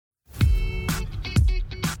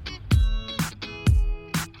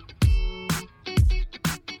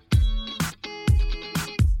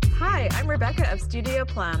Rebecca of Studio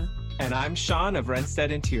Plum. And I'm Sean of Renstead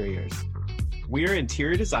Interiors. We're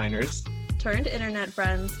interior designers turned internet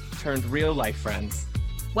friends, turned real life friends.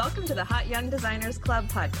 Welcome to the Hot Young Designers Club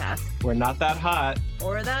podcast. We're not that hot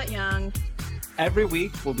or that young. Every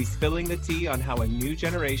week, we'll be spilling the tea on how a new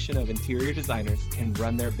generation of interior designers can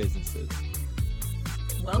run their businesses.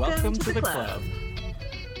 Welcome to the club.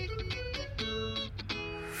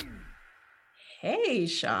 Hey,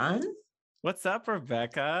 Sean. What's up,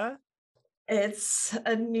 Rebecca? It's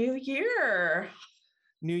a new year.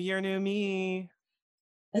 New year, new me.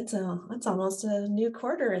 It's almost a new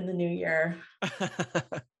quarter in the new year.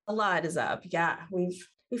 A lot is up. Yeah, we've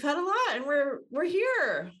had a lot, and we're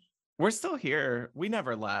here. We're still here. We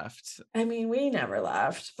never left. I mean, we never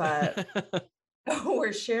left, but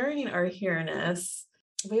we're sharing our here-ness.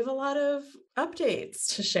 We have a lot of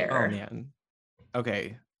updates to share. Oh man.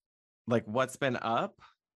 Okay. Like, what's been up?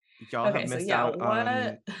 Y'all have missed out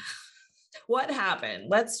on what happened.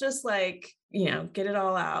 Let's just get it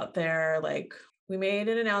all out there. Like, we made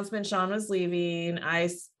an announcement Sean was leaving. I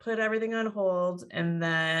put everything on hold, and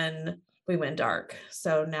then we went dark.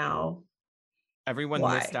 So now everyone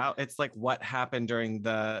missed out. It's like what happened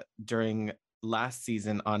during last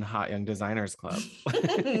season on Hot Young Designers Club.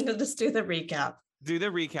 Just do the recap.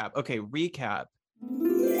 Okay, recap.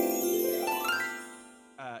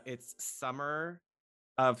 It's summer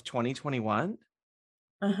of 2021.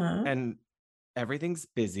 And everything's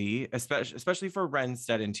busy, especially for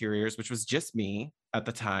Renstead Interiors, which was just me at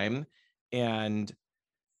the time. And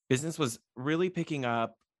business was really picking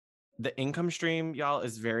up. The income stream, y'all,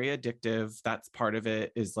 is very addictive. That's part of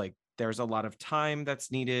it, is like there's a lot of time that's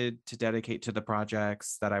needed to dedicate to the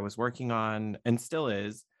projects that I was working on and still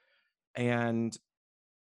is. And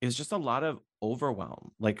it's just a lot of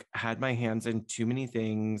overwhelm. Like, had my hands in too many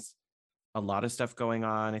things, a lot of stuff going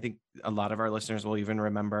on. I think a lot of our listeners will even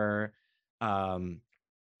remember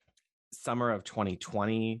summer of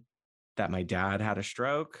 2020 that my dad had a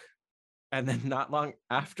stroke. And then not long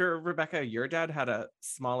after, Rebecca, your dad had a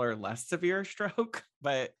smaller, less severe stroke.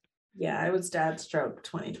 But yeah, it was dad's stroke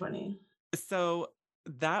 2020. So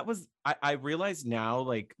that was, I realize now,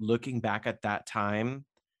 like looking back at that time,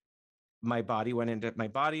 my body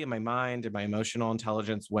and my mind and my emotional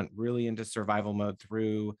intelligence went really into survival mode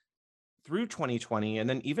through 2020 and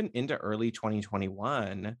then even into early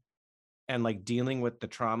 2021, and like dealing with the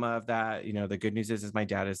trauma of that. You know, the good news is my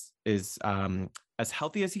dad is as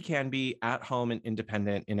healthy as he can be at home and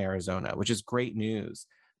independent in Arizona, which is great news.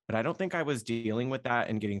 But I don't think I was dealing with that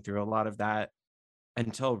and getting through a lot of that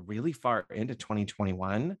until really far into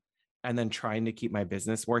 2021, and then trying to keep my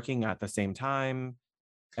business working at the same time.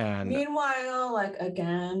 And meanwhile, like,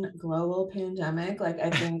 again, global pandemic, like,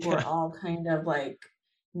 I think we're all kind of like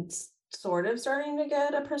sort of starting to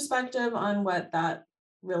get a perspective on what that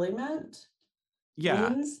really meant.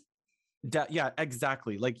 Means. Yeah,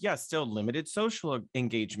 exactly. Like, yeah, still limited social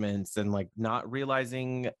engagements and like not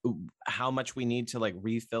realizing how much we need to like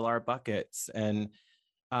refill our buckets, and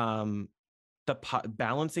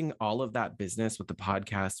balancing all of that business with the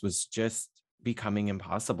podcast was just becoming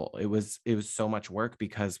impossible. It was so much work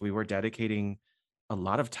because we were dedicating a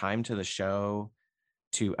lot of time to the show,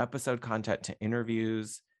 to episode content, to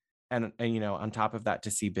interviews, and you know, on top of that,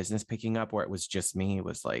 to see business picking up where it was just me, it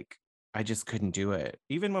was like I just couldn't do it.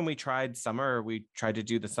 Even when we tried to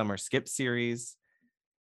do the summer skip series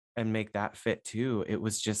and make that fit too, it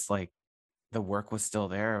was just like the work was still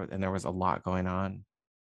there and there was a lot going on.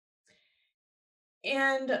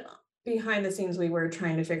 And behind the scenes, we were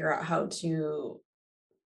trying to figure out how to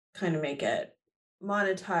kind of make it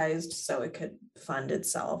monetized so it could fund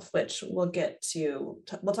itself, which we'll get to.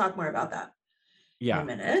 We'll talk more about that in a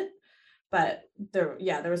minute. But there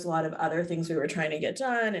was a lot of other things we were trying to get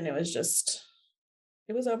done, and it was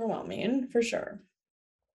overwhelming for sure.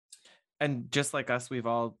 And just like us,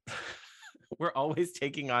 we're always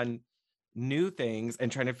taking on new things and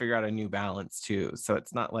trying to figure out a new balance too. So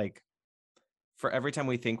it's not like for every time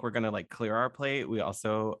we think we're going to like clear our plate, we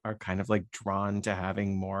also are kind of like drawn to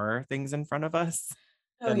having more things in front of us.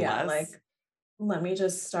 Oh yeah. Less. Like, let me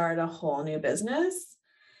just start a whole new business.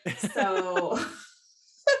 So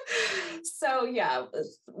so yeah,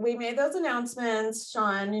 we made those announcements.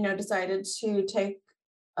 Sean, decided to take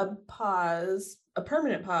a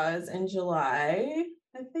permanent pause in July,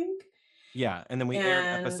 I think. Yeah. And then we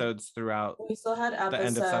aired episodes throughout. We still had episodes. The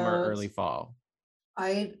end of summer, early fall.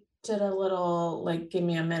 I did a little like give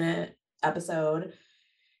me a minute episode,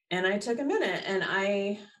 and I took a minute, and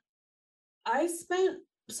I spent,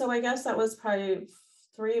 so I guess that was probably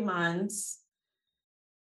 3 months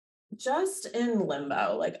just in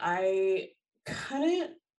limbo. Like, I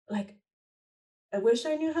couldn't, like, I wish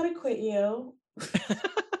I knew how to quit you.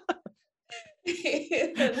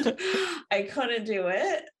 And I couldn't do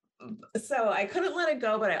it. So I couldn't let it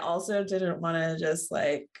go, but I also didn't want to just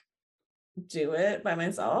like do it by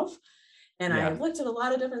myself. And I Yeah. looked at a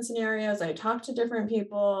lot of different scenarios. I talked to different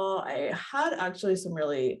people. I had actually some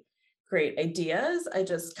really great ideas. I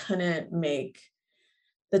just couldn't make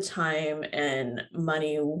the time and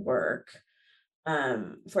money work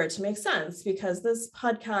for it to make sense, because this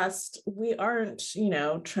podcast, we aren't,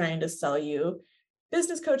 trying to sell you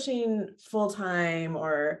business coaching full time,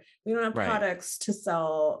 or we don't have Right. products to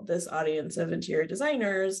sell this audience of interior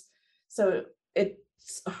designers. So it's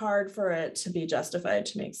hard for it to be justified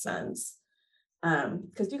to make sense,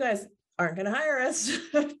 because you guys aren't going to hire us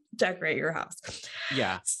to decorate your house.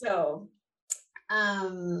 Yeah.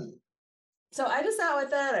 Um, so I just sat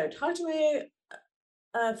with it. I talked to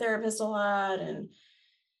my therapist a lot, and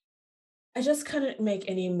I just couldn't make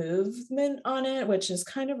any movement on it, which is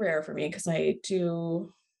kind of rare for me because I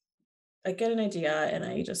get an idea and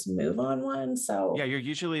I just move on one. Yeah. So You're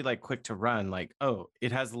usually like quick to run, like, oh,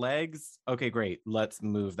 it has legs. Okay, great. Let's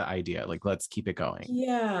move the idea. Like, let's keep it going.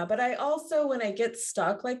 yeah, but I also, when I get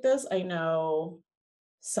stuck like this, I know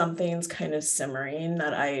something's kind of simmering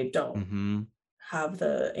that I don't Mm-hmm. have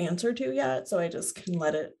the answer to yet. So I just can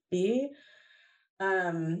let it be.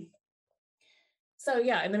 Um, so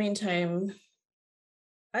yeah, in the meantime,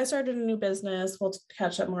 I started a new business. We'll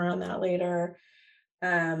catch up more on that later.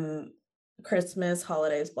 Um, Christmas,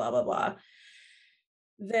 holidays, blah, blah, blah.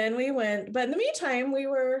 Then we went, but in the meantime,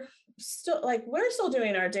 we're still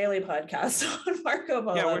doing our daily podcast on Marco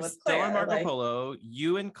Yeah, Polo we're with still on Claire. Marco Polo.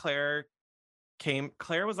 You and Claire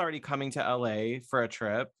Claire was already coming to LA for a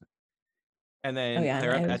trip. And Oh then yeah, and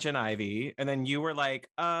Claire I of was, Etch and Ivy. And then you were like,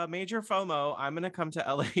 major FOMO, I'm gonna come to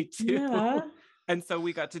LA too. yeah. And so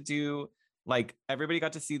we got to do like everybody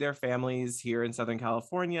got to see their families here in Southern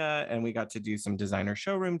California, and we got to do some designer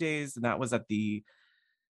showroom days. And that was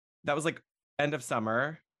like end of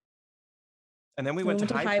summer. And then we We went to went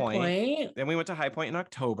to High High Point. Point. Then we went to High Point in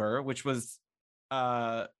October, which was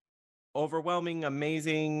uh overwhelming,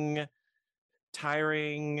 amazing,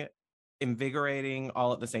 tiring, invigorating,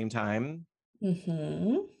 all at the same time.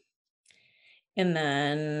 Hmm. And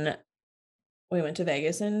then we went to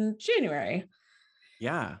Vegas in January.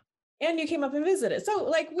 Yeah. And you came up and visited. So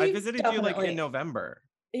like I we've visited you like in definitely, November,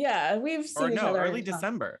 yeah, we've or seen each no, other early and talked.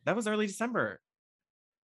 December. That was early December.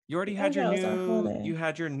 You already Oh had yeah, it was our holiday. you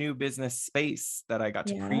had your new business space that I got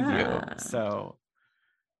to preview. Yeah. So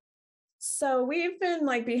So we've been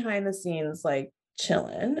like behind the scenes, like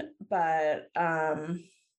chilling, but the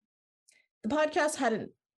podcast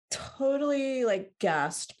hadn't totally like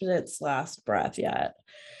gasped its last breath yet.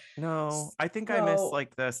 no, I think I miss So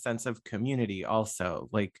like the sense of community also.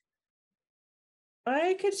 Like,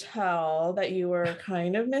 I could tell that you were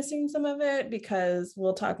kind of missing some of it, because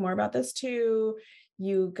we'll talk more about this too.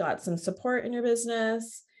 You got some support in your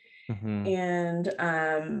business. mhm.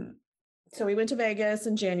 And so we went to Vegas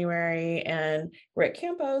in January, and Rick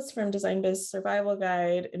Campos from Design Biz Survival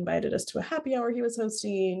Guide invited us to a happy hour he was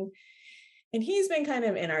hosting. And he's been kind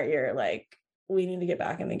of in our ear, like, we need to get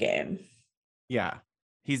back in the game. Yeah.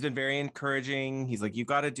 He's been very encouraging. He's like, you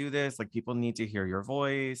got to do this. Like, people need to hear your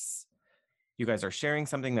voice. You guys are sharing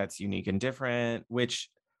something that's unique and different, which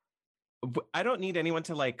I don't need anyone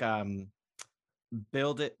to like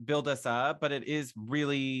build us up, but it's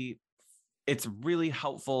really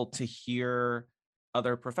helpful to hear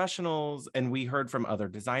other professionals, and we heard from other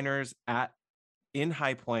designers at in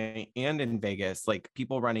High Point and in Vegas, like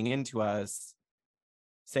people running into us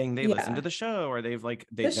saying they listen to Yeah. the show, or The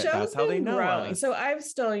that's show's how they been know growing. So us. I've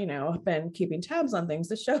still, been keeping tabs on things.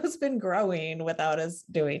 The show's been growing without us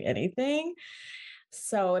doing anything.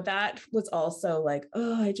 So that was also like,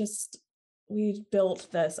 oh, we built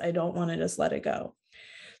this. I don't want to just let it go.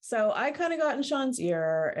 So I kind of got in Sean's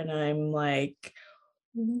ear, and I'm like,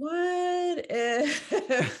 what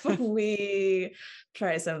if we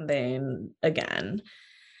try something again?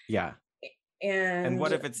 Yeah. And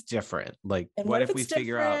what And if it's different? Like, and what what if if we it's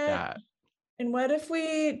figure out different? that? And what if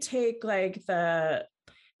we take like the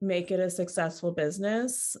make it a successful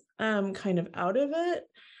business kind of out of it,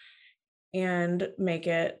 and make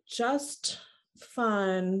it just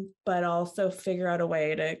fun, but also figure out a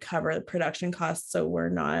way to cover the production costs so we're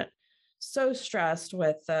not so stressed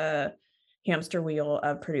with the hamster wheel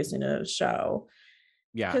of producing a show.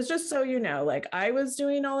 Yeah. Because just so you know, like I was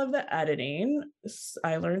doing all of the editing.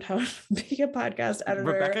 I learned how to be a podcast editor.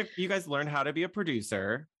 Rebecca, you guys learn how to be a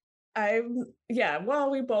producer. Yeah, well,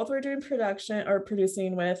 we both were doing production or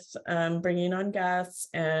producing with bringing on guests,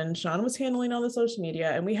 and Sean was handling all the social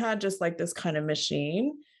media, and we had just like this kind of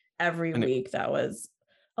machine, every And week, that was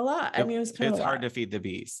a lot. I yep, mean, it was kind of it's a hard lot. to feed the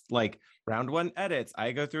beast. Like round one edits,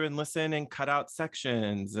 I go through and listen and cut out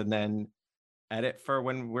sections and then edit for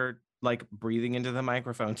when we're like breathing into the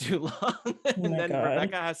microphone too long. Oh And my then God.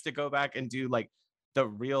 Rebecca has to go back and do like the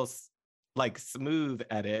real like smooth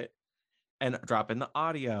edit and drop in the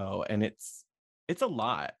audio. And it's a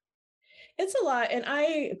lot. It's a lot. And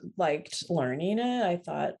I liked learning it. I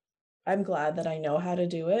thought, I'm glad that I know how to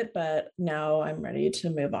do it, but now I'm ready to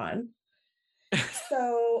move on.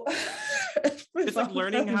 So It's move like on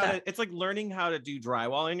learning from how that. to it's like learning how to do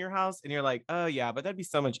drywall in your house and you're like, oh yeah, but that'd be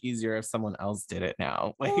so much easier if someone else did it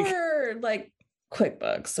now. Like, Or like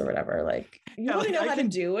QuickBooks or whatever. Like you yeah, want to like know I how to can,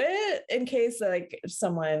 do it in case like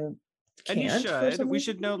someone and you can't for should. some We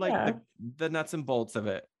reason. should know like Yeah. the nuts and bolts of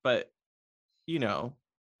it. But you know,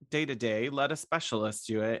 day to day, let a specialist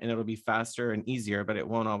do it and it'll be faster and easier, but it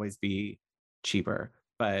won't always be cheaper.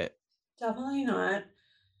 But Definitely not.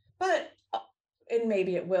 But and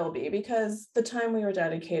maybe it will be because the time we were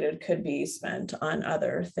dedicated could be spent on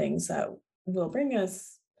other things that will bring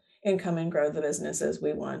us income and grow the businesses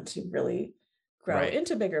we want to really grow right.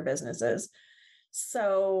 into bigger businesses.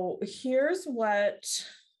 So here's what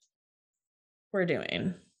we're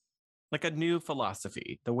doing. Like a new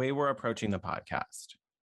philosophy, the way we're approaching the podcast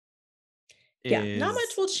Yeah, not much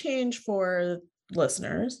is, will change for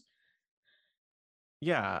listeners.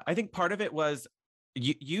 yeah, I think part of it was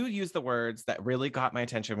you used the words that really got my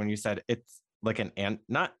attention when you said it's like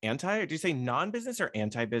not anti, do you say non-business or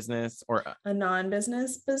anti-business or A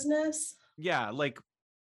non-business business. yeah, like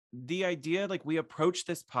the idea like we approach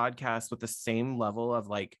this podcast with the same level of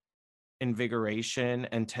like invigoration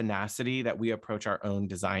and tenacity that we approach our own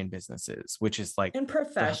design businesses, which is like And the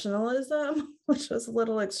professionalism, which was a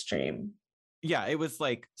little extreme. yeah, it was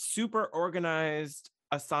like super organized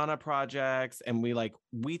Asana projects. And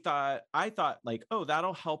I thought like, oh,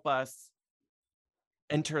 that'll help us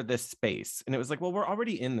enter this space. And it was like, well, we're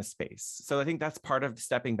already in the space. So I think that's part of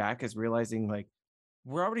stepping back is realizing like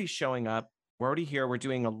we're already showing up, we're already here, we're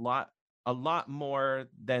doing a lot more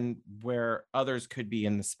than where others could be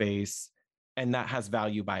in the space. And that has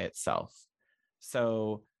value by itself.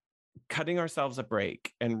 So cutting ourselves a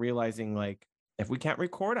break and realizing like if we can't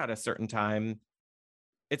record at a certain time,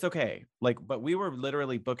 it's okay. Like, but we were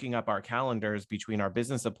literally booking up our calendars between our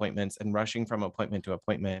business appointments and rushing from appointment to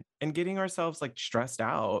appointment and getting ourselves like stressed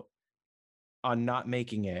out on not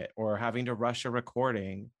making it or having to rush a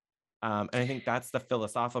recording. And I think that's the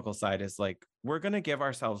philosophical side is like, we're going to give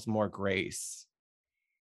ourselves more grace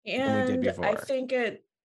than we did And I before. think it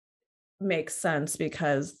makes sense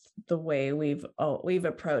because the way we've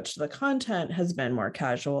approached the content has been more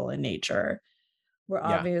casual in nature. We're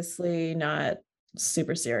Yeah. obviously not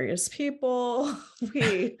super serious people.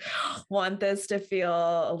 We want this to feel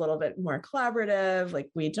a little bit more collaborative. Like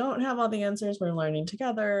we don't have all the answers, we're learning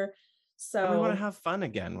together. And we want to So, have fun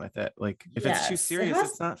again with it. Like, if it's too yes, serious,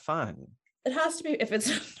 it's not fun. it has to be if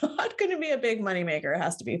it's not going to be a big moneymaker, it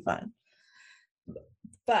has to be fun.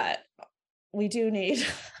 But we do need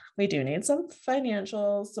we do need some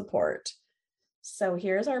financial support. So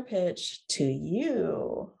here's our pitch to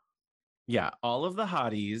you. Yeah. All of the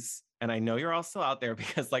hotties. And I know you're all still out there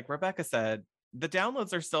because, like Rebecca said, the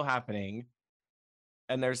downloads are still happening.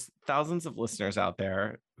 And there's thousands of listeners out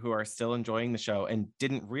there who are still enjoying the show and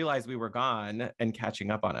didn't realize we were gone and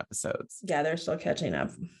catching up on episodes. Yeah, they're still catching up.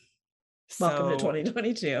 Welcome to So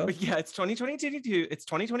 2022. yeah, it's 2022. It's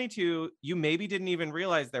 2022. You maybe didn't even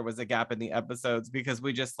realize there was a gap in the episodes because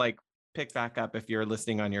we just like pick back up if you're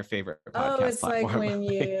listening on your favorite Oh, podcast it's like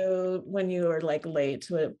platform. when you are like late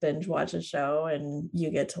to binge watch a show and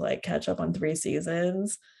you get to like catch up on 3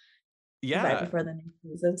 seasons right Yeah, before the new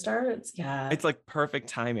season starts. Yeah, it's like perfect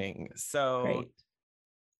timing. So great.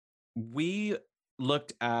 we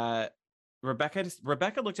looked at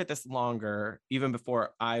Rebecca looked at this longer even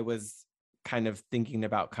before I was kind of thinking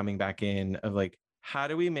about coming back in of like how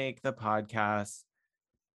do we make the podcast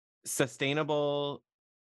sustainable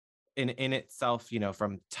in itself, you know,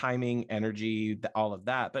 from timing, energy, all of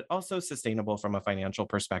that, but also sustainable from a financial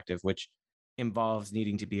perspective, which involves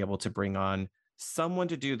needing to be able to bring on someone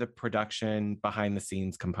to do the production behind the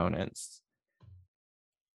scenes components.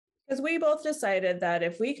 Because we both decided that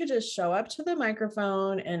if we could just show up to the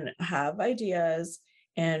microphone and have ideas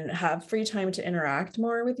and have free time to interact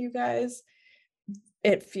more with you guys,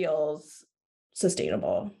 it feels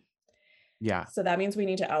sustainable. Yeah. So that means we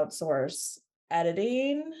need to outsource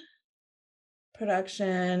editing,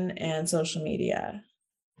 production, and social media.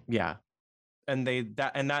 Yeah. And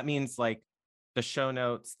that means like the show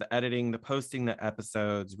notes, the editing, the posting the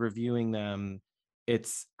episodes, reviewing them,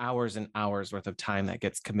 it's hours and hours worth of time that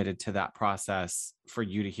gets committed to that process for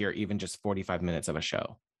you to hear even just 45 minutes of a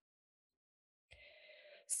show.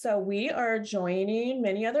 So we are joining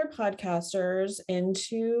many other podcasters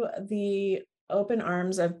into the open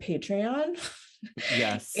arms of Patreon.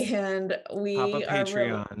 Yes. And Papa we are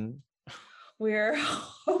Patreon. we're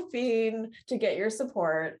hoping to get your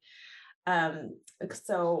support. Um,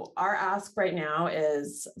 so our ask right now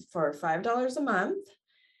is for $5 a month.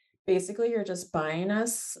 Basically, you're just buying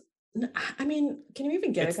us. I mean, can you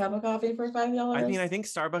even get a It's cup of coffee for $5? I think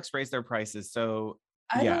Starbucks raised their prices. So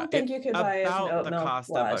I yeah, don't think it you could buy us an about oat the milk cost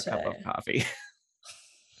of a cup of latte. coffee.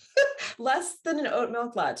 Less than an oat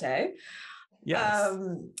milk latte. Yes.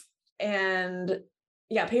 Um, and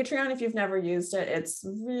yeah, Patreon, if you've never used it, it's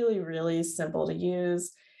really, really simple to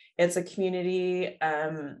use. It's a community.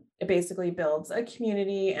 It basically builds a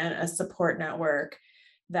community and a support network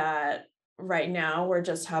that right now we're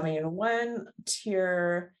just having one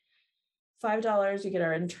tier, $5. You get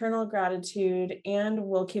our internal gratitude, and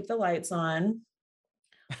we'll keep the lights on.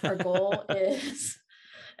 Our goal is,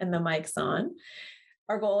 and the mic's on.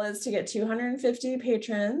 Our goal is to get 250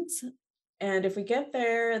 patrons. And if we get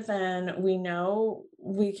there, then we know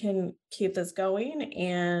we can keep this going,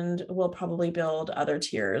 and we'll probably build other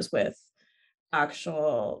tiers with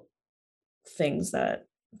actual things that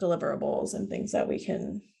deliverables and things that we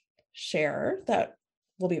can share that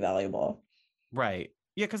will be valuable. Right.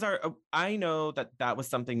 Yeah, because I know that that was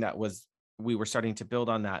something that was we were starting to build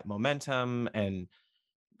on that momentum, and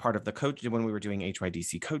part of the coach when we were doing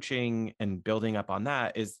HYDC coaching and building up on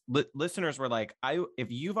that is listeners were like, if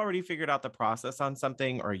you've already figured out the process on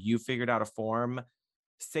something or you figured out a form,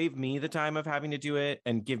 save me the time of having to do it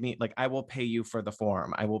and give me, like, I will pay you for the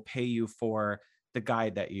form. I will pay you for the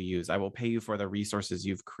guide that you use. I will pay you for the resources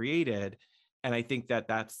you've created. And I think that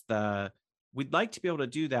we'd like to be able to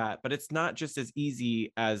do that, but it's not just as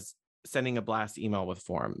easy as sending a blast email with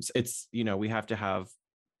forms. It's, we have to have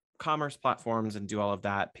commerce platforms and do all of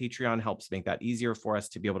that. Patreon helps make that easier for us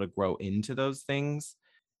to be able to grow into those things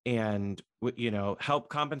and help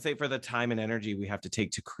compensate for the time and energy we have to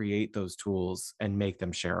take to create those tools and make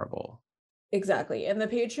them shareable. Exactly. And the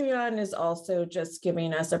Patreon is also just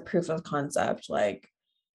giving us a proof of concept, like,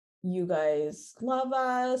 you guys love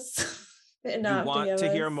us You enough to want give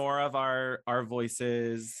to hear us more of our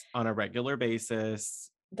voices on a regular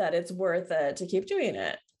basis. that it's worth it to keep doing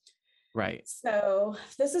it. Right. So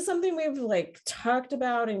this is something we've talked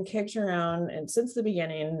about and kicked around, and since the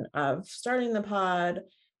beginning of starting the pod,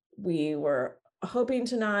 we were hoping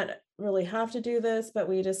to not really have to do this, but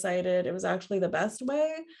we decided it was actually the best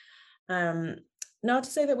way. Um, Not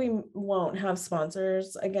to say that we won't have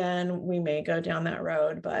sponsors again, we may go down that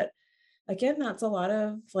road, but again, that's a lot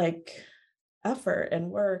of effort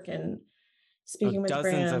and work and speaking with Dozens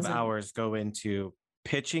of brands and hours go into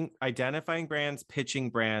pitching, identifying brands, pitching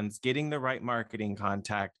brands, getting the right marketing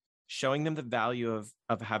contact, showing them the value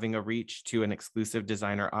of having a reach to an exclusive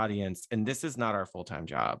designer audience. And this is not our full-time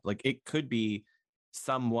job. Like, it could be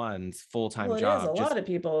someone's full-time well, it is a job. lot of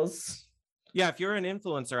people's. Yeah, if you're an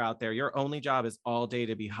influencer out there, your only job is all day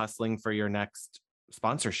to be hustling for your next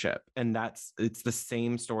sponsorship. And it's the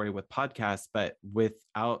same story with podcasts, but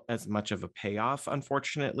without as much of a payoff,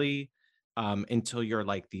 unfortunately, until you're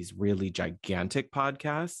like these really gigantic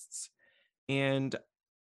podcasts. And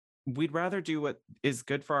we'd rather do what is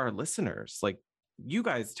good for our listeners. Like, you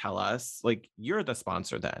guys tell us, like, you're the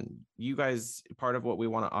sponsor. Then you guys, part of what we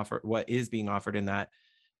want to offer, what is being offered in that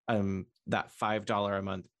 $5 a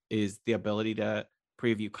month is the ability to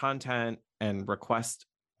preview content and request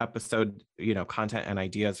episode, content and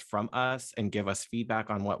ideas from us and give us feedback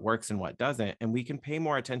on what works and what doesn't. And we can pay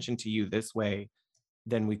more attention to you this way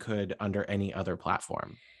than we could under any other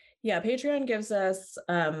platform. Yeah, Patreon gives us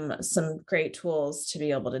some great tools to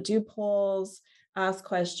be able to do polls, ask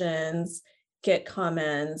questions, get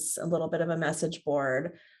comments, a little bit of a message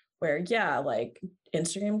board where, yeah, like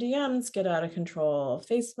Instagram DMs get out of control.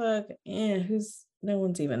 Facebook, no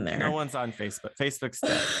one's even there. No one's on Facebook. Facebook's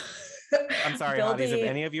dead. I'm sorry, hotties. If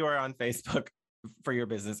any of you are on Facebook for your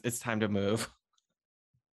business, it's time to move.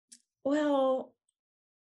 Well,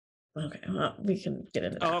 okay, well, we can get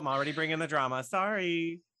into that. Oh, I'm already bringing the drama.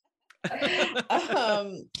 Sorry.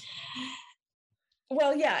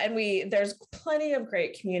 Well, yeah, and there's plenty of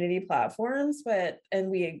great community platforms, and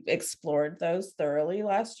we explored those thoroughly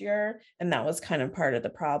last year, and that was kind of part of the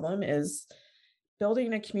problem. Is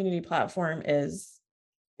building a community platform is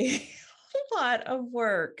a lot of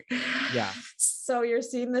work. Yeah. So you're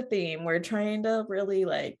seeing the theme. We're trying to really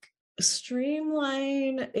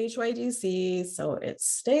streamline HYDC so it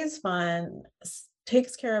stays fun,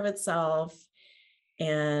 takes care of itself,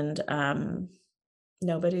 and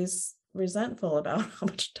nobody's resentful about how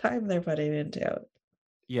much time they're putting into it.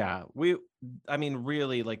 Yeah, I mean,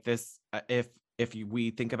 really, like this,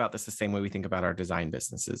 we think about this the same way we think about our design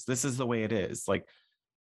businesses, this is the way it is. Like,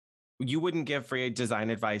 you wouldn't give free design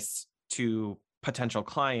advice to potential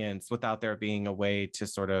clients without there being a way to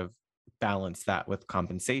sort of balance that with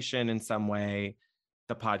compensation in some way.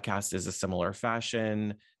 The podcast is a similar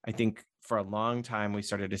fashion. I think for a long time we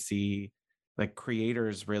started to see like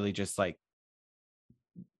creators really just like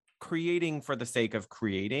creating for the sake of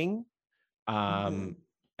creating, um Mhm.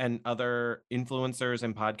 and other influencers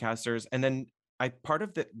and podcasters. And then I part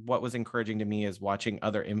of what was encouraging to me is watching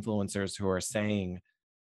other influencers who are saying,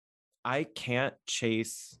 I can't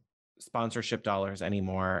chase sponsorship dollars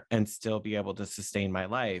anymore and still be able to sustain my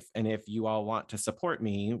life. And if you all want to support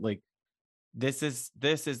me, like this is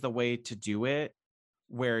the way to do it,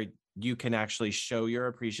 where you can actually show your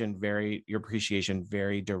appreciation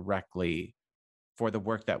very directly for the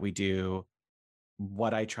work that we do,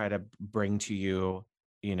 what I try to bring to you,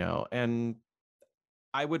 and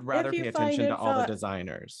I would If rather you pay find attention to it all the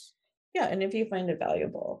designers. yeah, and if you find it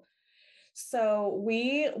valuable. So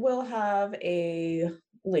we will have a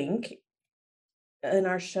link in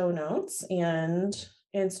our show notes and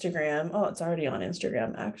Instagram. Oh, it's already on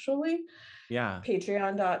Instagram actually. Yeah.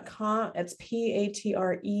 Patreon.com. It's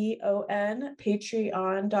Patreon,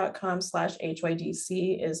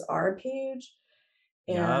 patreon.com/HYDC is our page.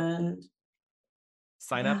 Yep. And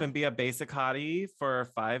Sign up yeah, and be a basic hottie for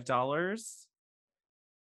 $5.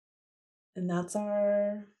 and that's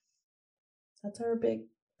our big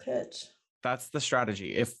pitch. That's the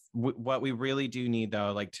strategy. What we really do need,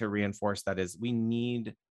 though, like to reinforce that, is we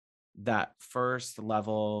need that first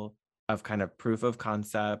level of kind of proof of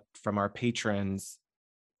concept from our patrons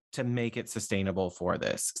to make it sustainable for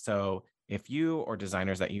this. So if you or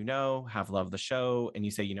designers that have loved the show and you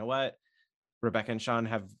say, you know what, Rebecca and Sean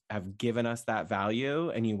have given us that value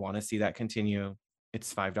and you want to see that continue,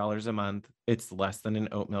 it's $5 a month. It's less than an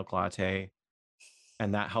oat milk latte.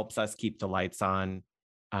 And that helps us keep the lights on.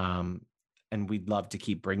 Um, and we'd love to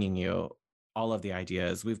keep bringing you all of the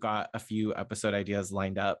ideas. We've got a few episode ideas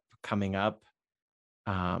lined up coming up.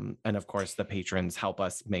 And of course, the patrons help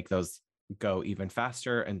us make those go even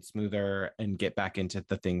faster and smoother and get back into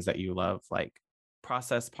the things that you love, like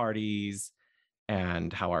process parties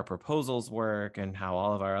and how our proposals work and how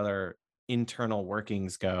all of our other internal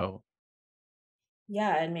workings go.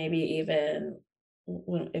 Yeah, and maybe even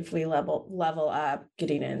if we level up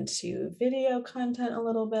getting into video content a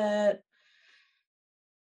little bit.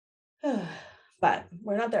 But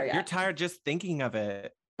we're not there You're yet. tired just thinking of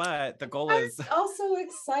it, but the goal I'm is also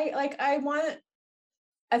excited. Like I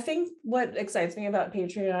think what excites me about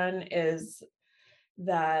Patreon is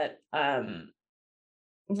that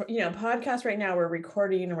podcast right now we're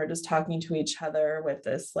recording and we're just talking to each other with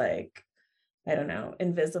this like, I don't know,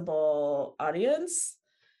 invisible audience.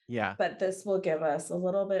 yeah. But this will give us a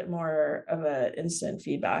little bit more of an instant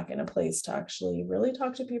feedback and a place to actually really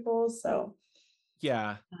talk to people. So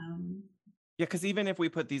Yeah. um Yeah, because even if we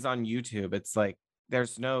put these on YouTube, it's like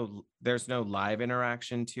there's no live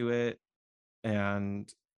interaction to it. And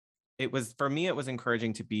it was, for me, it was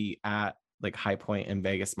encouraging to be at like High Point in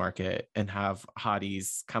Vegas Market and have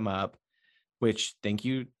hotties come up, which thank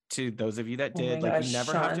you to those of you that oh my did. Like, you gosh,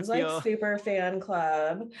 never have to Sean's like feel super fan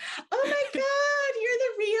club. Oh my god, you're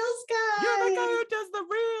the you're the guy reels who does the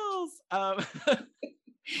reels. guy.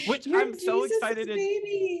 Which I'm You're so Jesus's excited to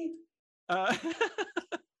baby. uh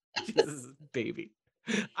Jesus baby.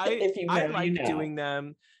 I If you I know, you like know. doing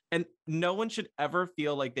them, and no one should ever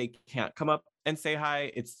feel like they can't come up and say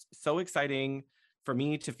hi. It's so exciting for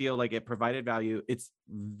me to feel like it provided value. It's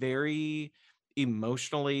very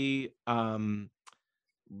emotionally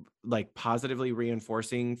like positively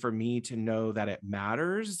reinforcing for me to know that it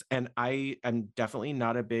matters. And I am definitely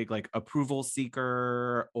not a big like approval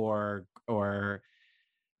seeker, or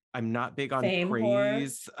I'm not big on Fame whore.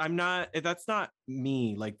 praise. That's not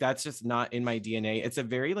me. Like, that's just not in my DNA. It's a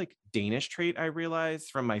very like Danish trait I realized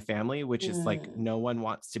from my family, which is like Mm. no one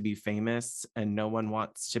wants to be famous and no one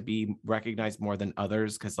wants to be recognized more than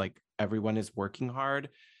others because like everyone is working hard.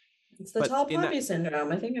 It's the But tall in that, poppy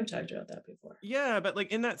syndrome. I think I've talked about that before. yeah, but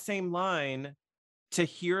like in that same line, to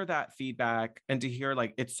hear that feedback and to hear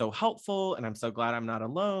like it's so helpful and I'm so glad I'm not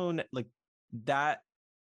alone, like that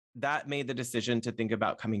that made the decision to think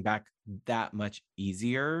about coming back that much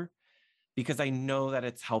easier, because I know that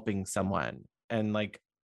it's helping someone. And like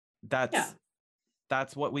Yeah.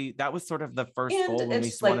 that was sort of the first And goal when we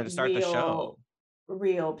it's like wanted to start the show.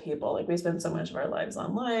 real people. Like we spend so much of our lives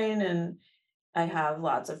online and I have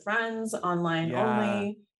lots of friends online Yeah.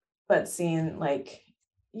 only, but seeing like,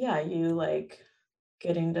 yeah, you like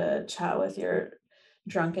getting to chat with your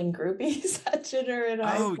drunken groupies at dinner in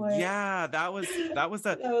High Oh Point. yeah, that was a That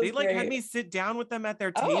they was like had great. me sit down with them at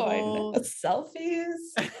their Oh, I know. table. Selfies,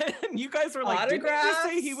 And you guys were like, didn't he just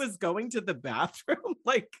say he autographs. was going to the bathroom?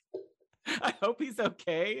 Like, I hope he's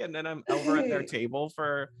okay. And then I'm over at their table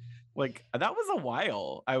for like that was a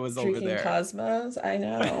while I was over Drinking there. Cosmos, I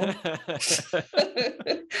know.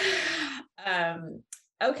 Um,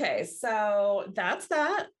 okay, so that's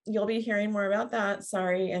that. You'll be hearing more about that.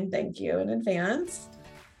 Sorry and thank you in advance.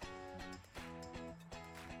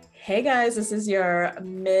 Hey guys, this is your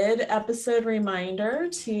mid-episode reminder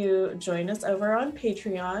to join us over on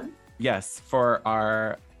Patreon. Yes, for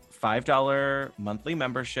our $5 monthly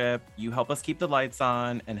membership, you help us keep the lights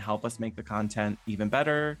on and help us make the content even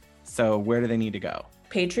better. So where do they need to go?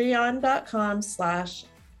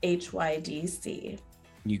 Patreon.com/HYDC.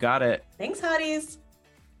 You got it. Thanks, hotties.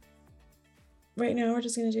 Right now, we're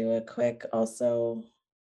just going to do a quick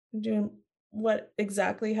doing what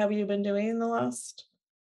exactly have you been doing in the last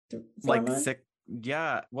 4 Like months?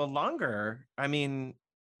 yeah, well, longer. I mean,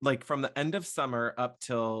 like from the end of summer up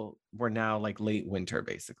till we're now like late winter,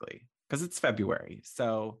 basically, because it's February.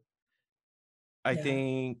 So I Yeah.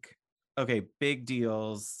 think, okay, big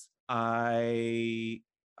deals. I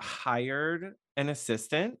hired an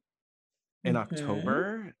assistant in Mhm.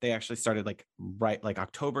 October. They actually started like right like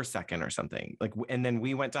October 2nd or something. Like and then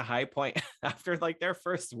we went to High Point after like their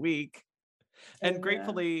first week. Oh, And yeah.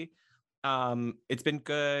 gratefully it's been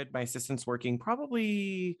good. My assistant's working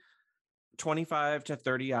probably 25 to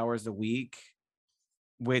 30 hours a week,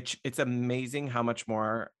 which it's amazing how much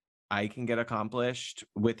more I can get accomplished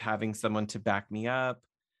with having someone to back me up.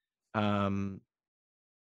 Um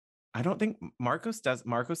I don't think Marcos does.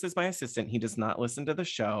 Marcos is my assistant. He does not listen to the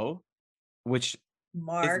show, which is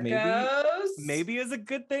Marcos. maybe is a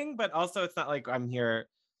good thing, but also it's not like I'm here,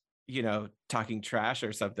 talking trash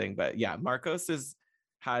or something. But yeah, Marcos has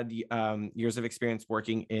had years of experience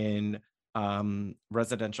working in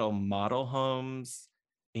residential model homes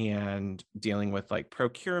and dealing with like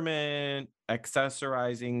procurement,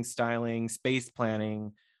 accessorizing, styling, space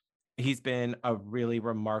planning. He's been a really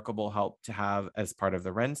remarkable help to have as part of the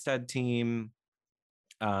Renstead team.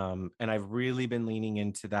 And I've really been leaning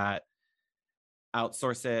into that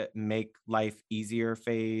outsource it, make life easier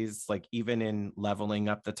phase, like even in leveling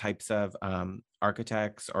up the types of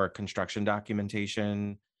architects or construction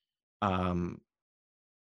documentation, um,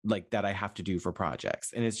 like that I have to do for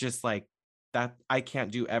projects. And it's just like that I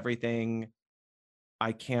can't do everything.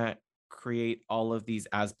 I can't create all of these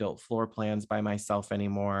as built floor plans by myself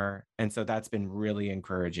anymore. And so that's been really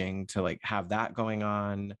encouraging to like have that going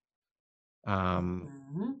on.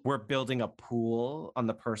 Mhm. We're building a pool on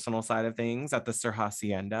the personal side of things at the Sir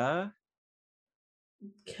Hacienda.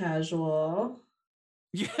 Casual.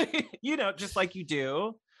 Yeah, just like you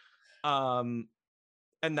do. Um,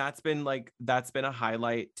 and that's been a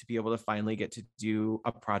highlight to be able to finally get to do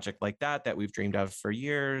a project like that we've dreamed of for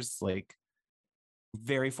years. Like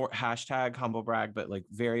very for hashtag humble brag, but like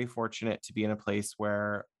very fortunate to be in a place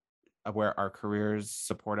where our careers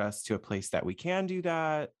support us to a place that we can do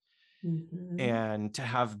that. Mhm. And to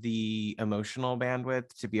have the emotional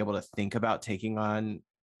bandwidth to be able to think about taking on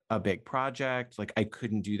a big project, like I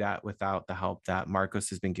couldn't do that without the help that Marcos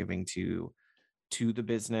has been giving to the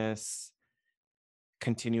business,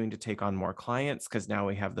 continuing to take on more clients because now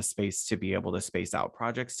we have the space to be able to space out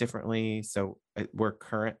projects differently. So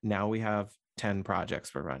now we have 10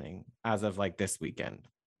 projects we're running as of like this weekend.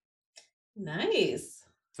 Nice.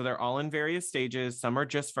 So they're all in various stages. Some are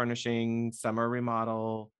just furnishing, some are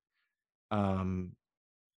remodel. Um,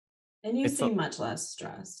 And you it's seem much less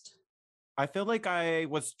stressed. I feel like I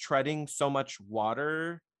was treading so much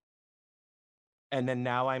water, and then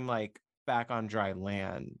now I'm like back on dry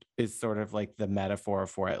land is sort of like the metaphor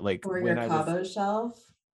for it. Like Or your when I was Cabo shelf.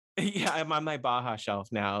 yeah, I'm on my Baja shelf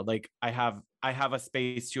now. Like I have a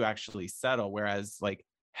space to actually settle. Whereas like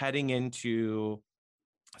heading into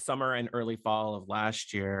summer and early fall of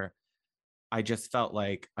last year, I just felt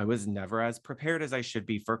like I was never as prepared as I should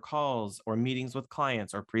be for calls or meetings with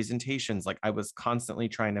clients or presentations. Like I was constantly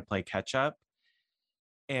trying to play catch up.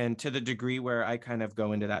 And to the degree where I kind of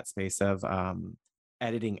go into that space of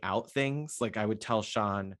editing out things, like I would tell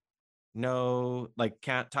Sean, no, like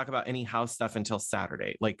can't talk about any house stuff until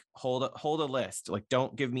Saturday. Like hold a list. Like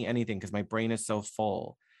don't give me anything because my brain is so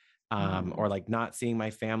full. Or Mhm. like not seeing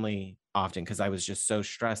my family often because I was just so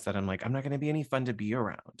stressed that I'm like, I'm not going to be any fun to be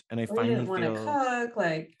around. And I Or you finally didn't want to feel, cook,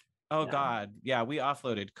 like, oh yeah. God, yeah, we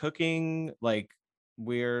offloaded cooking. Like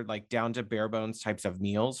we're like down to bare bones types of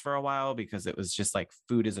meals for a while because it was just like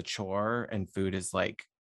food is a chore and food is like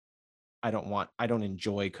I don't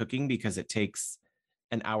enjoy cooking because it takes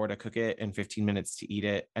an hour to cook it and 15 minutes to eat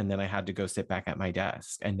it. And then I had to go sit back at my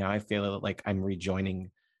desk. And now I feel like I'm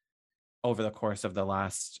rejoining over the course of the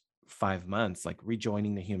last 5 months, like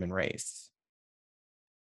rejoining the human race.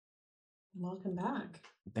 Welcome back.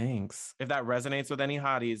 Thanks. If that resonates with any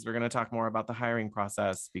hotties, we're going to talk more about the hiring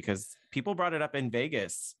process because people brought it up in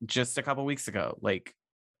Vegas just a couple weeks ago. Like,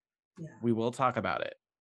 we will talk about it.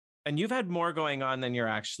 And you've had more going on than you're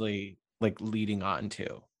actually like leading on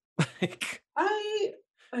to. Like,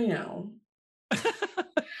 I know.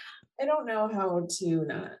 I don't know how to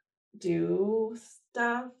not do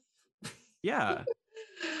stuff. Yeah.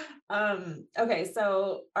 Okay,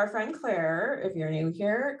 so our friend Claire, if you're new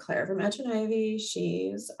here, Claire from Etch and Ivy,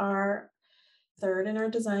 she's our third in our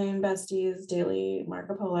design besties daily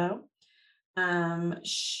Marco Polo. Her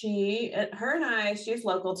and I, she's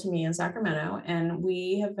local to me in Sacramento, and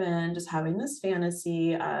we have been just having this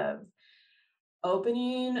fantasy of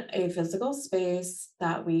opening a physical space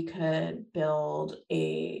that we could build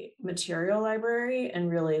a material library and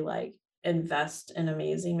really like invest in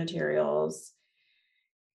amazing materials,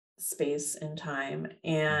 space and time,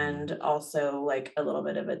 and also like a little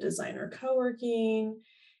bit of a designer co-working,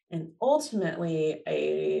 and ultimately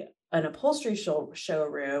an upholstery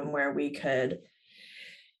showroom where we could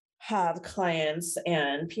have clients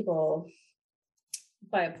and people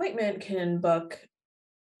by appointment can book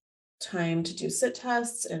time to do sit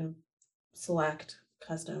tests and select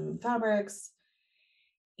custom fabrics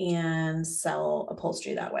and sell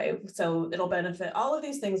upholstery that way. So it'll benefit, all of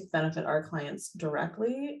these things benefit our clients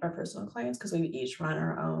directly, our personal clients, because we each run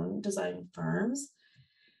our own design firms,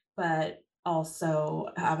 but also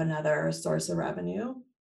have another source of revenue.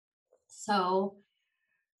 So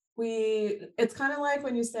it's kind of like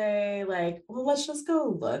when you say like, well, let's just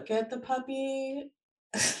go look at the puppy.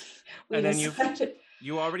 And then you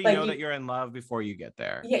already like know that you're in love before you get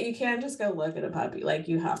there. Yeah, you can't just go look at a puppy. Like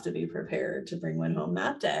you have to be prepared to bring one home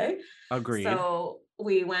that day. Agreed. So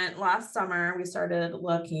we went last summer, we started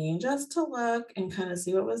looking just to look and kind of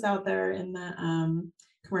see what was out there in the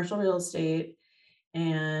commercial real estate.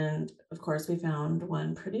 And of course, we found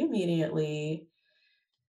one pretty immediately.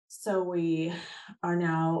 So we've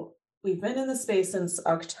been in the space since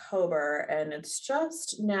October, and it's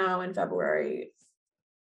just now in February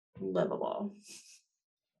livable.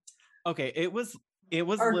 Okay, it was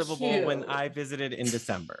livable when I visited in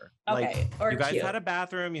December. Okay, like you guys had a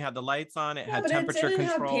bathroom, you had the lights on, it had temperature it didn't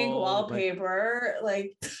control. Have pink wallpaper.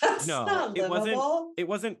 Like that's not livable. It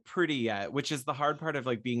wasn't pretty yet, which is the hard part of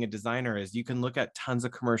like being a designer is you can look at tons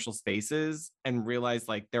of commercial spaces and realize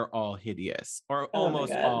like they're all hideous or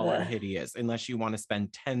almost all are hideous unless you want to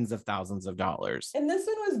spend tens of thousands of dollars. And this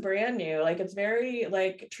one was brand new. Like it's very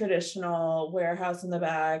like traditional warehouse in the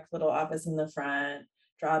back, little office in the front,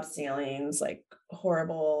 drop ceilings, like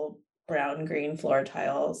horrible brown green floor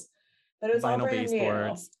tiles, but it was all brand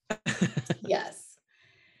new. Yes.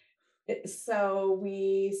 So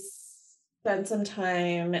we spent some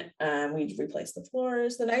time, we replaced the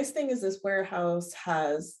floors. The nice thing is this warehouse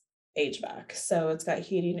has HVAC, so it's got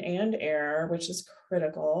heating and air, which is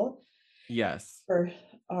critical. Yes. For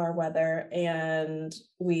our weather, and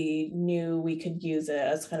we knew we could use it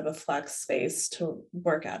as kind of a flex space to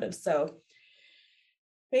work out of. So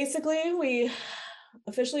basically we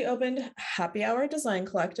officially opened Happy Hour Design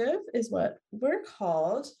Collective is what we're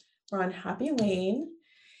called. We're on Happy Lane.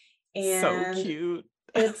 And so cute.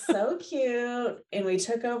 It's so cute. And we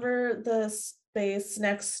took over the space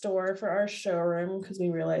next door for our showroom because we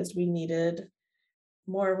realized we needed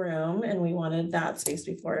more room and we wanted that space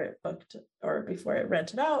before it booked or before it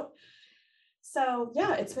rented out. So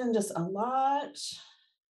yeah, it's been just a lot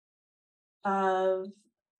of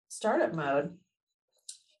startup mode,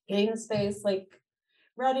 getting the space like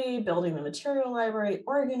ready, building the material library,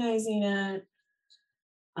 organizing it,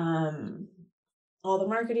 all the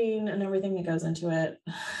marketing and everything that goes into it.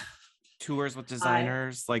 Tours with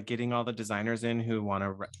designers, like getting all the designers in who want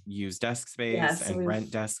to use desk space and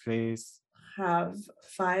rent desk space. Have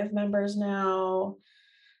 5 members now.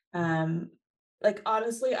 Like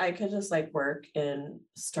honestly, I could just like work in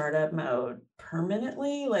startup mode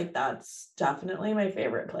permanently. Like that's definitely my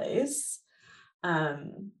favorite place.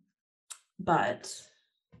 But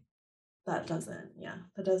that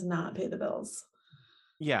does not pay the bills.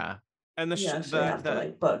 Yeah. And you have to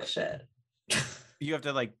like book shit. You have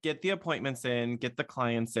to like get the appointments in, get the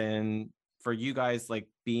clients in. For you guys, like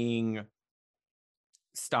being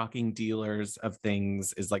stocking dealers of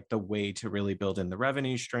things is like the way to really build in the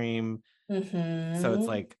revenue stream. So it's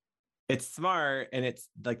like it's smart, and it's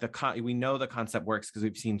like we know the concept works because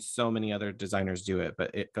we've seen so many other designers do it.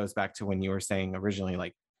 But it goes back to when you were saying originally,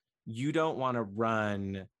 like you don't want to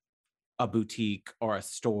run a boutique or a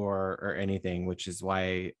store or anything, which is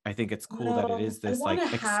why I think it's cool that it Well, is I this want to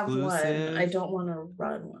like have one. I exclusive. don't want to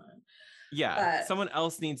run one. Yeah, But someone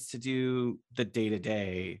else needs to do the day to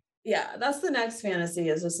day. yeah, that's the next fantasy,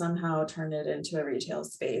 is to somehow turn it into a retail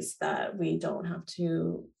space that we don't have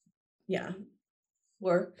to, yeah,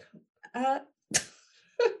 work at.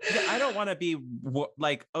 Yeah, I don't want to be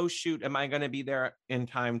like, oh shoot, am I going to be there in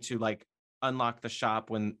time to like unlock the shop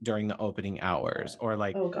when during the opening hours, or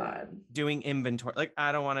like Oh God. doing inventory? Like,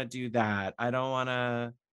 I don't want to do that. I don't want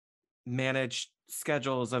to manage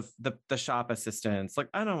schedules of the shop assistants. Like,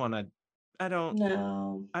 I don't want to. I don't.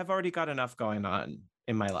 No. I've already got enough going on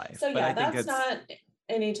in my life, So but yeah, I think that's it's not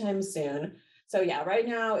anytime soon. So yeah, right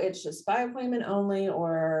now it's just by appointment only,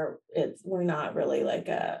 or we're not really like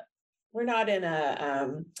we're not in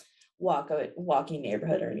a walking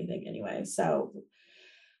neighborhood or anything anyway. So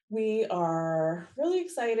we are really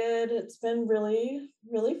excited. It's been really,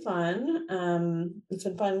 really fun. It's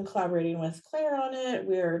been fun collaborating with Claire on it.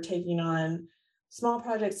 We're taking on small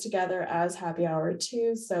projects together as Happy Hour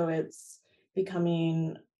too. So it's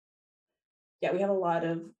becoming, yeah, we have a lot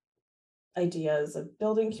of ideas of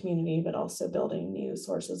building community, but also building new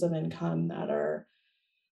sources of income that are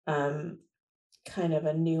um, kind of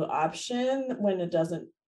a new option when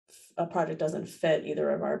a project doesn't fit either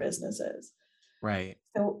of our businesses. right.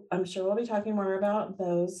 So I'm sure we'll be talking more about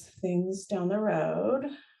those things down the road.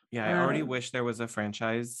 Yeah, I already wish there was a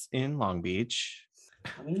franchise in Long Beach.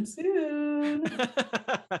 Coming soon.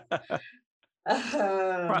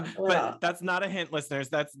 But Well, that's not a hint, listeners.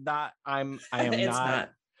 That's not. I am it's not. not.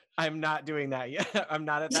 I'm not doing that yet. I'm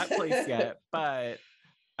not at that place yet. But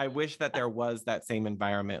I wish that there was that same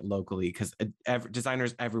environment locally, because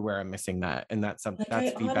designers everywhere are missing that, and Like, I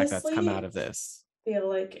that's feedback that's come out honestly of this. feel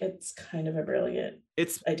like it's kind of a brilliant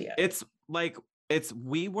It's idea. it's like it's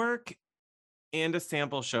WeWork and a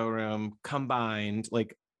sample showroom combined,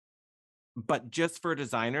 like, but just for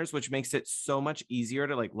designers, which makes it so much easier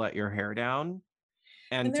to like let your hair down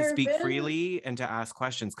And and to there have speak been, freely and to ask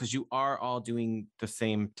questions, because you are all doing the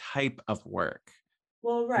same type of work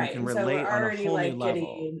well, and you right. can And so relate on a whole new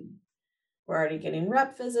level. we're already getting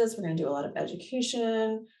rep visits. We're going to do a lot of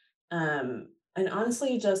education. And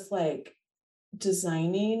honestly, just like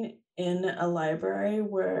designing in a library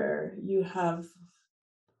where you have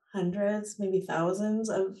hundreds, maybe thousands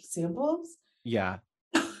of samples Yeah,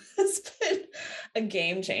 has been a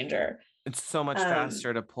game changer. it's so much Um,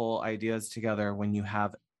 faster to pull ideas together when you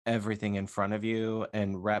have everything in front of you,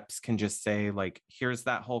 and reps can just say like, here's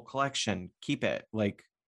that whole collection, keep it. Like,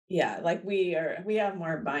 yeah, like we have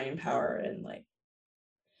more buying power and like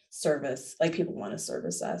service, like people want to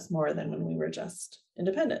service us more than when we were just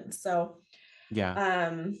independent. yeah.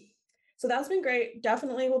 Um, so that's been great.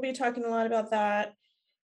 Definitely we'll be talking a lot about that.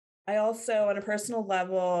 I also, on a personal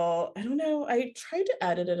level, I don't know, I tried to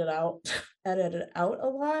edit it out a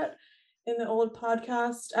lot in the old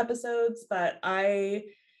podcast episodes, but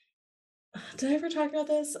did I ever talk about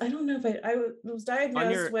this? I don't know if was On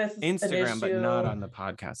diagnosed your with an Instagram, but not issue. on the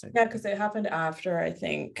podcast, I Yeah, think. because it happened after I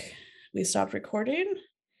think we stopped recording.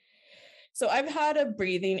 So I've had a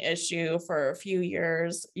breathing issue for a few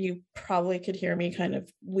years. You probably could hear me kind of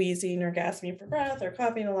wheezing or gasping for breath or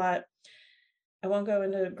coughing a lot. I won't go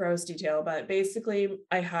into gross detail, but basically,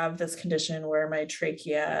 I have this condition where my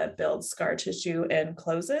trachea builds scar tissue and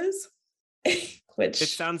closes, It which,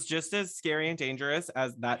 sounds just as scary and dangerous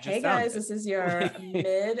as that just hey guys, sounded. this is your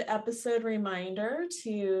mid episode reminder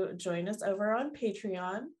to join us over on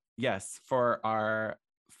Patreon. Yes, for our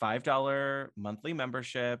 $5 monthly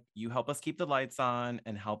membership, you help us keep the lights on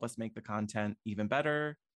and help us make the content even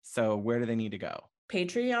better. So where do they need to go?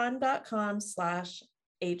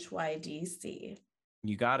 Patreon.com/HYDC.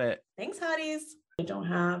 You got it. Thanks, hotties. I don't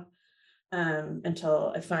have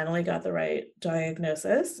until I finally got the right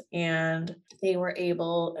diagnosis, and they were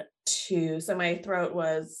able to. So my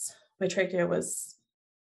trachea was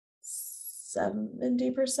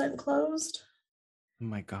 70% closed. Oh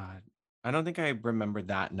my God. I don't think I remember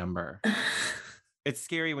that number. It's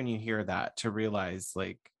scary when you hear that, to realize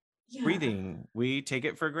like Yeah. breathing, we take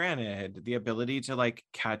it for granted. The ability to like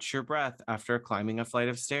catch your breath after climbing a flight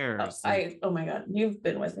of stairs. Oh my God, you've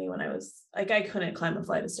been with me when I was like, I couldn't climb a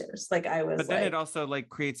flight of stairs. Like I was But then it like also like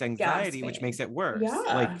creates anxiety, which makes gasping. it worse. Yeah,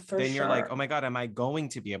 Like for then you're like, sure. oh my God, am I going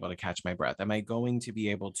to be able to catch my breath? Am I going to be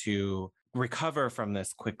able to recover from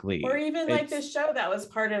this quickly? Or even like It's this show, that was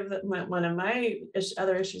part of one of my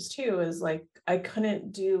other issues too, is like I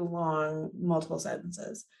couldn't do long multiple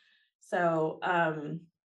sentences. So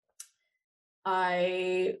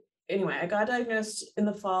I anyway, I got diagnosed in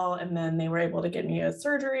the fall, and then they were able to get me a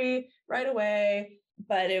surgery right away.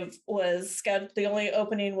 but it was scheduled. The only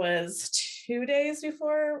opening was 2 days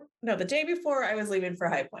before. No, the day before I was leaving for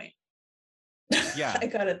High Point. Yeah. I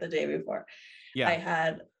got it the day before. Yeah. I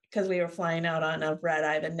had, because we were flying out on a red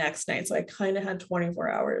eye the next night. So I kind of had 24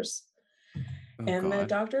 hours. Oh, and the God.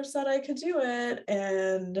 doctor said I could do it.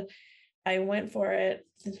 And I went for it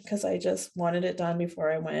because I just wanted it done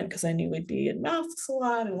before I went, because I knew we'd be in masks a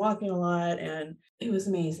lot and walking a lot. And it was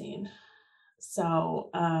amazing. So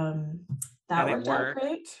that And it worked out great.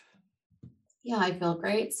 worked. Yeah, I feel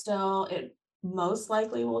great still. It most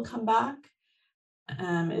likely will come back.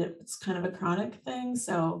 It's kind of a chronic thing,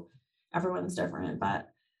 so everyone's different, but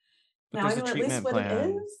now I There's a know at least treatment what it plan.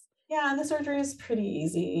 is. Yeah, and the surgery is pretty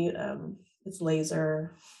easy. It's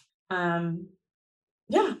laser.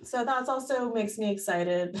 Yeah, so that's also makes me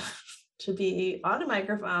excited to be on a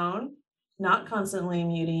microphone, not constantly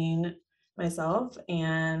muting myself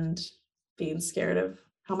and being scared of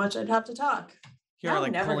how much I'd have to talk. You're Now like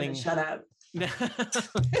I'm never pulling. gonna shut up.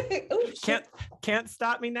 Oh, can't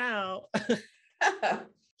stop me now.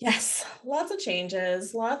 Yes, lots of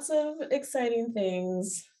changes, lots of exciting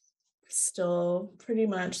things. Still pretty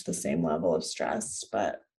much the same level of stress,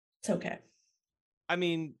 but it's okay. I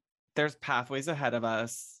mean, there's pathways ahead of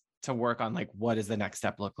us to work on, like, what does the next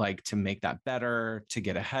step look like to make that better, to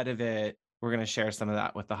get ahead of it. We're going to share some of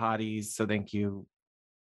that with the hotties. So thank you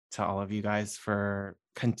to all of you guys for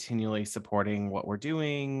continually supporting what we're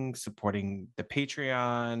doing, supporting the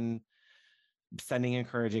Patreon, sending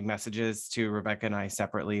encouraging messages to Rebecca and I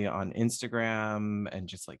separately on Instagram. And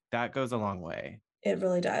just like that goes a long way. It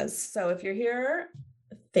really does. So if you're here,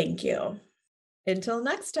 thank you. Until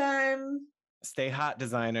next time. Stay hot,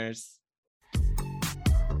 designers.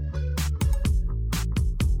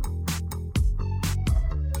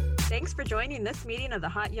 Thanks for joining this meeting of the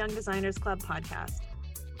Hot Young Designers Club podcast.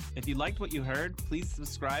 If you liked what you heard, please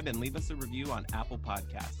subscribe and leave us a review on Apple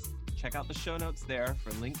Podcasts. Check out the show notes there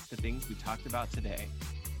for links to things we talked about today.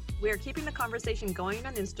 We are keeping the conversation going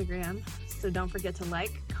on Instagram, so don't forget to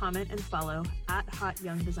like, comment, and follow at Hot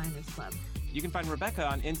Young Designers Club. You can find Rebecca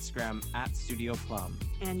on Instagram at Studio Plum.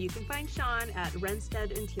 And you can find Sean at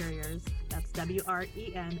Renstead Interiors. That's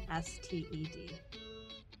WRENSTED.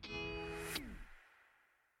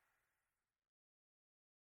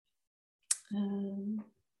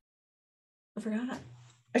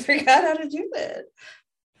 I forgot how to do it.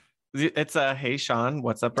 It's a hey Sean,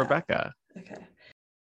 what's up, Yeah. Rebecca? Okay.